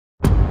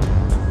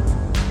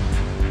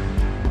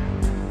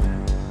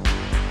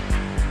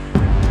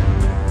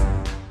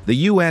The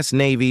U.S.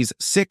 Navy's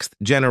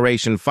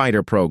sixth-generation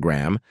fighter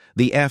program,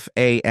 the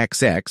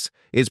F/A-XX,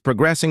 is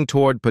progressing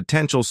toward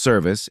potential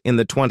service in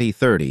the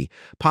 2030,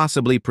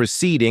 possibly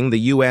preceding the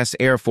U.S.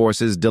 Air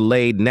Force's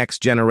delayed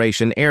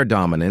Next-Generation Air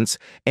Dominance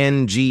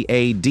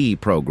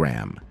 (NGAD)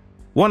 program.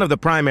 One of the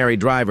primary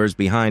drivers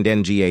behind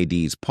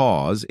NGAD's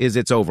pause is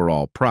its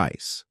overall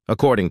price,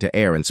 according to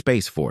Air and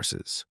Space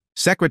Forces.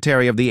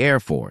 Secretary of the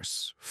Air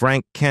Force,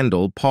 Frank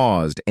Kendall,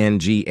 paused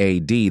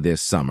NGAD this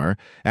summer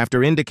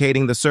after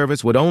indicating the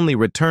service would only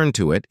return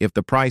to it if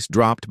the price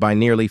dropped by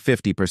nearly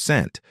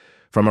 50%,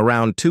 from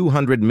around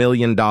 $200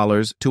 million to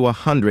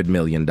 $100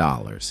 million.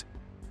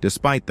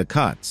 Despite the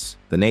cuts,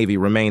 the Navy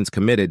remains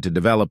committed to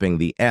developing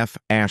the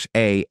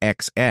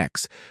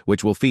F/A-XX,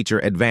 which will feature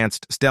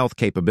advanced stealth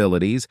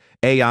capabilities,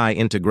 AI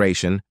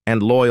integration,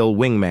 and loyal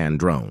wingman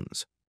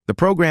drones. The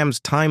program's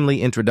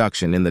timely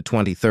introduction in the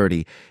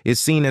 2030 is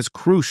seen as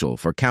crucial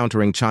for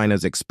countering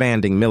China's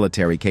expanding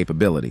military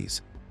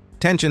capabilities.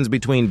 Tensions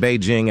between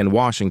Beijing and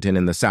Washington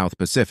in the South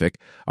Pacific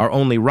are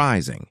only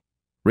rising,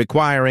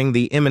 requiring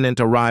the imminent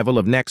arrival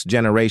of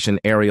next-generation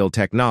aerial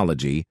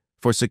technology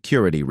for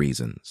security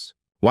reasons.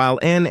 While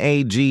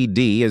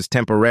NGAD is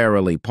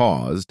temporarily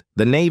paused,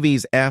 the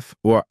Navy's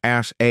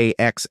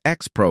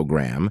F/A-XX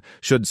program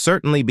should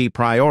certainly be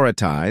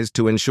prioritized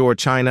to ensure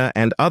China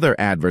and other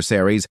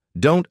adversaries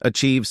don't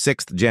achieve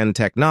sixth-gen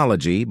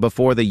technology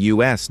before the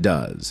U.S.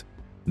 does.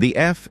 The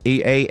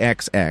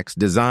F/A-XX,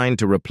 designed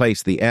to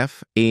replace the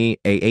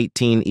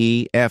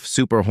F/A-18E, F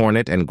Super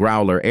Hornet, and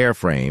Growler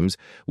airframes,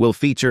 will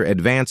feature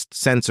advanced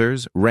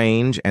sensors,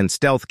 range, and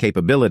stealth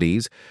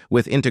capabilities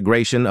with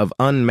integration of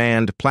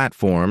unmanned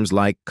platforms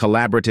like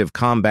Collaborative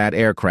Combat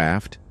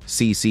Aircraft,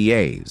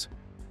 CCAs.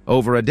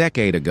 Over a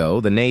decade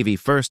ago, the Navy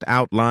first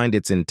outlined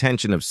its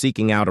intention of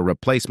seeking out a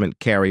replacement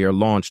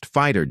carrier-launched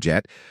fighter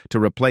jet to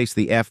replace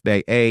the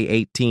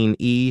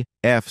F/A-18E,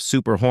 F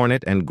Super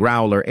Hornet, and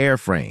Growler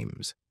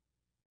airframes.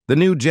 The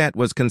new jet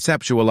was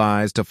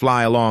conceptualized to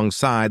fly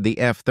alongside the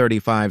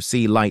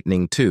F-35C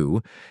Lightning II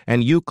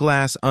and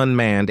U-class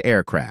unmanned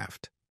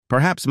aircraft.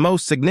 Perhaps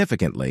most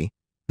significantly,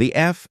 the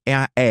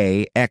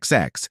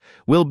F/A-XX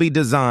will be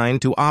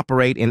designed to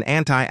operate in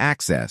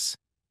anti-access,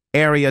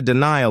 area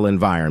denial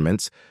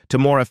environments to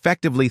more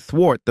effectively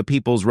thwart the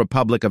People's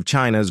Republic of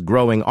China's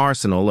growing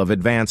arsenal of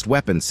advanced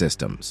weapon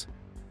systems.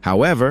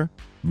 However,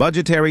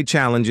 budgetary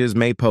challenges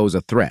may pose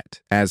a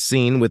threat, as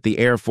seen with the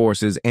Air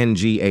Force's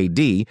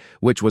NGAD,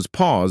 which was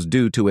paused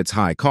due to its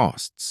high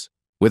costs.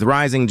 With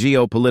rising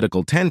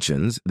geopolitical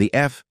tensions, the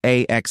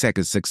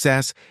F/A-XX's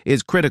success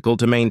is critical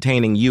to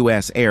maintaining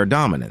U.S. air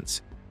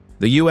dominance.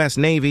 The U.S.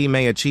 Navy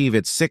may achieve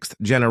its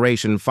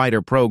sixth-generation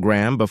fighter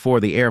program before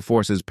the Air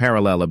Force's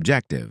parallel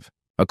objective.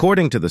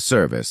 According to the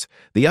service,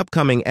 the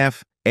upcoming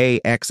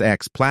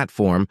F/A-XX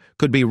platform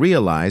could be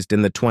realized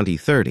in the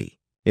 2030.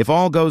 If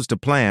all goes to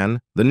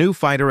plan, the new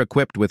fighter,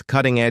 equipped with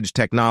cutting-edge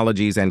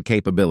technologies and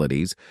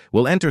capabilities,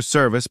 will enter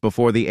service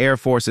before the Air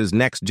Force's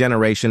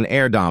Next-Generation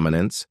Air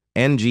Dominance,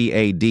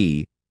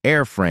 NGAD,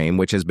 airframe,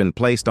 which has been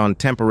placed on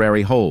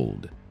temporary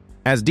hold.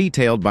 As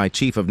detailed by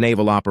Chief of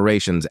Naval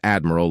Operations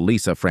Admiral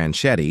Lisa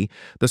Franchetti,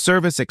 the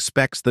service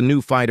expects the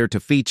new fighter to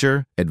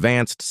feature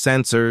advanced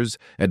sensors,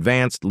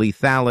 advanced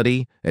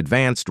lethality,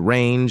 advanced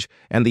range,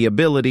 and the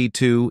ability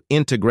to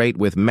integrate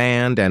with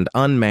manned and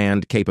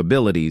unmanned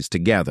capabilities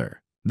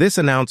together. This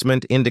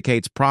announcement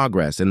indicates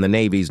progress in the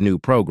Navy's new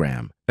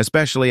program,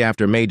 especially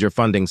after major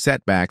funding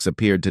setbacks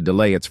appeared to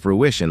delay its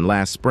fruition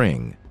last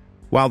spring.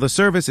 While the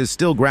service is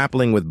still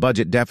grappling with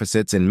budget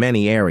deficits in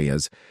many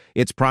areas,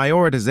 its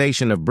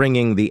prioritization of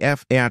bringing the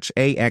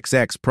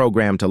F/A-XX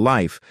program to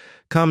life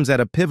comes at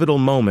a pivotal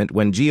moment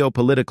when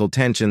geopolitical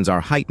tensions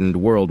are heightened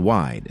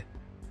worldwide.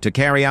 To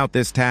carry out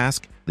this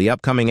task, the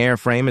upcoming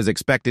airframe is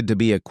expected to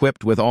be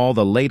equipped with all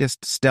the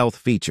latest stealth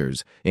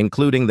features,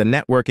 including the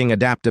networking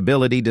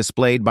adaptability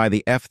displayed by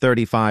the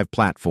F-35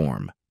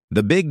 platform.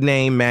 The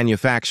big-name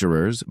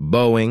manufacturers,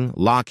 Boeing,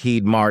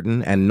 Lockheed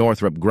Martin, and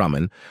Northrop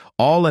Grumman,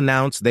 all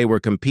announced they were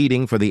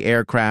competing for the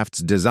aircraft's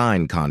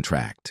design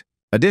contract.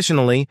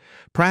 Additionally,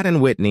 Pratt &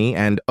 Whitney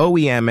and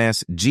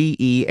OEMS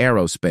GE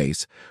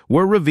Aerospace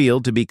were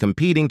revealed to be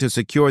competing to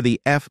secure the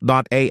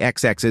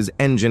F/A-XX's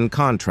engine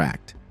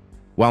contract.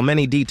 While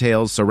many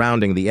details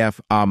surrounding the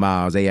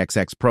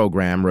F/A-XX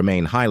program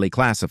remain highly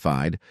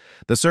classified,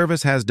 the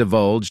service has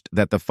divulged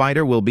that the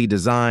fighter will be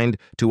designed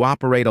to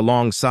operate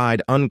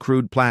alongside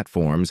uncrewed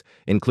platforms,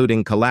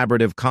 including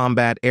Collaborative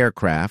Combat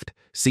Aircraft,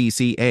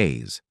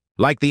 CCAs.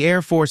 Like the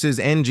Air Force's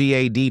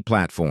NGAD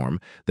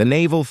platform, the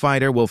naval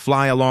fighter will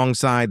fly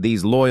alongside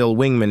these loyal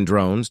wingman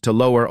drones to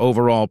lower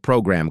overall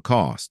program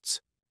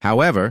costs.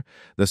 However,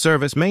 the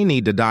service may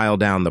need to dial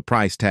down the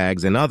price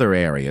tags in other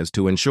areas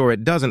to ensure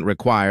it doesn't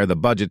require the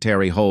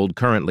budgetary hold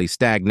currently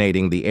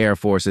stagnating the Air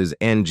Force's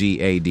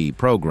NGAD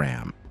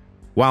program.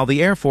 While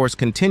the Air Force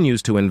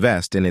continues to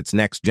invest in its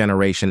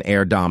Next-Generation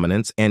Air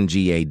Dominance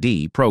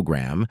 (NGAD)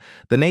 program,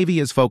 the Navy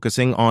is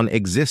focusing on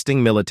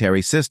existing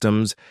military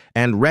systems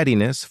and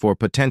readiness for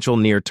potential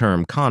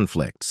near-term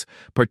conflicts,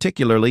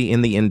 particularly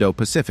in the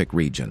Indo-Pacific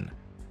region.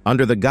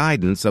 Under the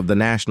guidance of the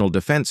National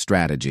Defense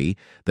Strategy,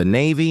 the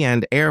Navy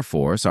and Air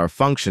Force are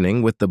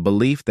functioning with the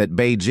belief that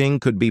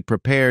Beijing could be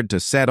prepared to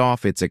set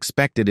off its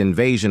expected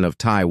invasion of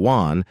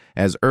Taiwan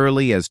as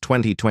early as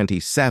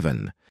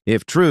 2027.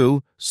 If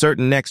true,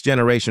 certain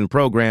next-generation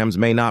programs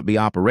may not be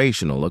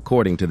operational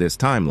according to this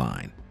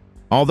timeline.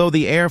 Although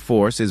the Air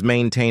Force is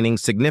maintaining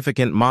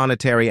significant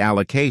monetary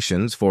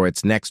allocations for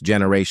its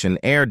Next-Generation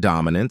Air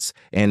Dominance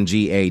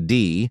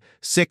 (NGAD)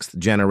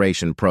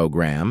 sixth-generation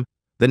program,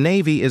 the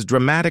Navy is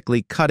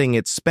dramatically cutting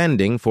its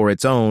spending for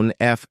its own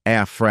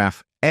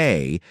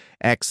FFRA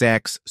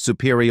XX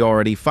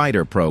Superiority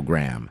Fighter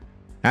program.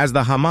 As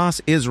the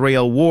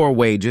Hamas-Israel war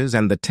wages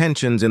and the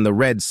tensions in the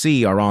Red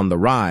Sea are on the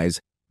rise,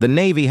 the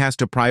Navy has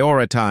to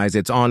prioritize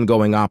its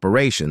ongoing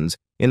operations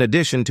in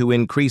addition to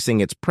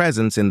increasing its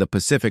presence in the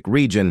Pacific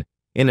region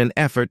in an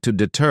effort to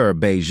deter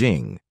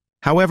Beijing.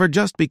 However,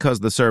 just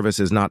because the service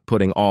is not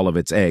putting all of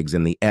its eggs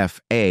in the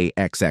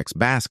FAXX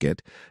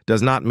basket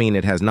does not mean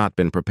it has not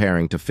been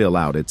preparing to fill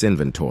out its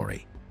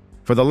inventory.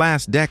 For the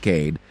last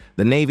decade,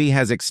 the Navy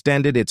has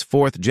extended its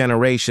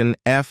fourth-generation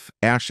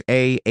F-A-18E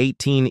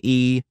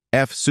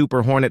F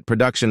Super Hornet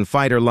production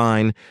fighter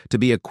line to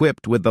be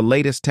equipped with the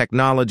latest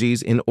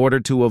technologies in order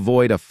to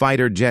avoid a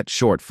fighter jet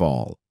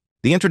shortfall.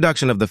 The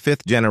introduction of the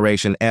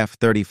fifth-generation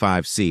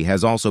F-35C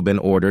has also been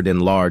ordered in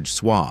large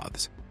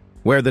swaths.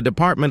 Where the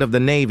Department of the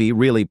Navy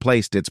really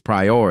placed its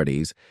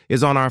priorities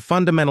is on our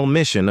fundamental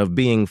mission of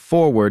being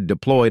forward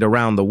deployed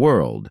around the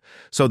world,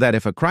 so that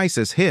if a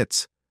crisis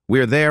hits,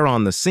 we're there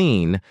on the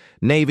scene,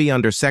 Navy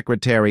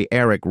Undersecretary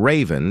Eric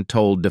Raven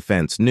told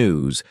Defense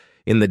News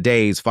in the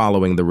days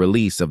following the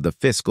release of the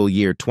fiscal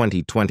year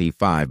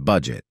 2025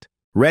 budget.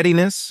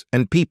 Readiness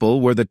and people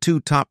were the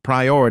two top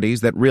priorities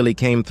that really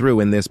came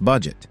through in this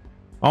budget.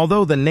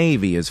 Although the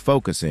Navy is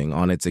focusing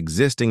on its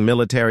existing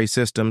military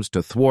systems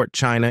to thwart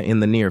China in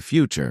the near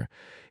future,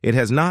 it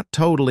has not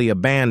totally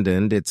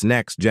abandoned its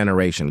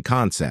next-generation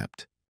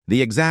concept.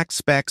 The exact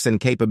specs and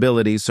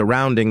capabilities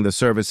surrounding the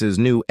service's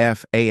new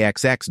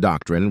FAXX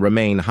doctrine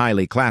remain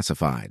highly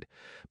classified,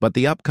 but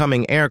the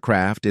upcoming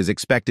aircraft is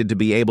expected to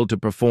be able to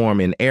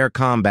perform in air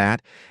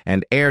combat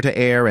and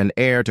air-to-air and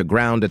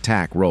air-to-ground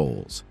attack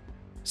roles.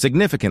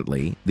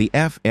 Significantly, the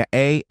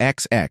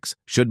FAXX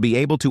should be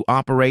able to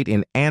operate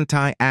in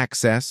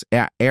anti-access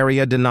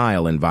area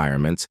denial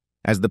environments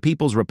as the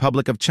People's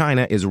Republic of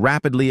China is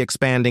rapidly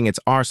expanding its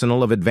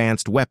arsenal of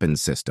advanced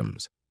weapons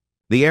systems.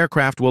 The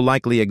aircraft will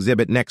likely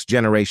exhibit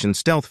next-generation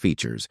stealth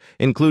features,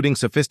 including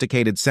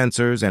sophisticated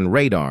sensors and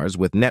radars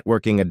with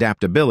networking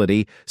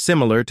adaptability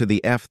similar to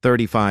the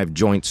F-35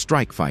 Joint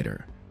Strike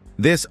Fighter.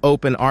 This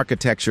open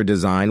architecture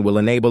design will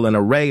enable an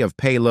array of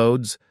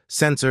payloads,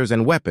 sensors,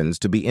 and weapons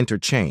to be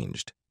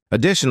interchanged.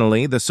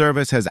 Additionally, the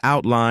service has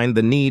outlined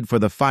the need for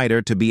the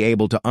fighter to be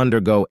able to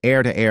undergo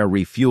air-to-air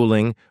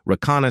refueling,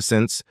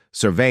 reconnaissance,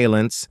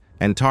 surveillance,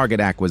 and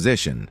target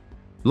acquisition.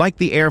 Like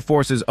the Air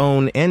Force's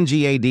own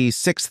NGAD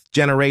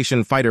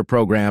sixth-generation fighter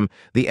program,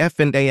 the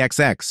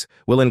FAXX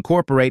will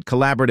incorporate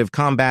Collaborative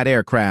Combat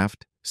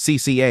Aircraft,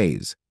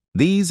 CCAs.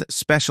 These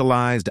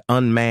specialized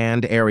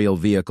unmanned aerial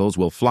vehicles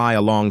will fly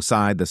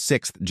alongside the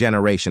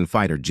sixth-generation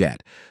fighter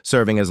jet,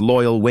 serving as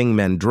loyal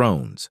wingmen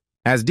drones.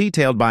 As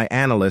detailed by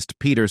analyst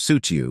Peter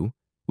Suchiu,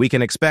 we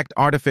can expect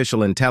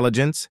artificial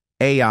intelligence,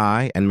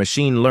 AI, and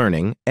machine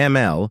learning,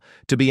 ML,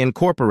 to be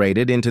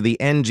incorporated into the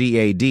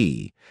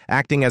NGAD,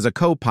 acting as a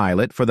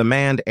co-pilot for the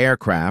manned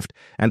aircraft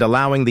and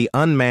allowing the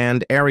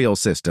unmanned aerial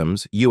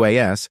systems,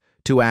 UAS,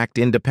 to act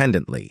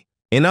independently.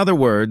 In other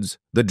words,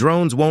 the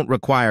drones won't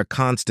require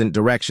constant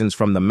directions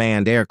from the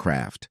manned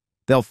aircraft.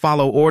 They'll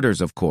follow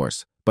orders, of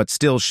course, but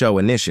still show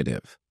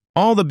initiative.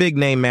 All the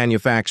big-name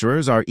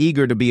manufacturers are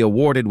eager to be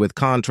awarded with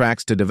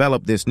contracts to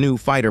develop this new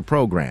fighter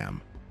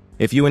program.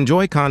 If you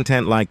enjoy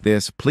content like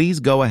this, please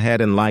go ahead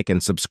and like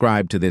and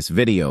subscribe to this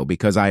video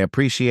because I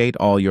appreciate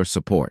all your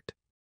support.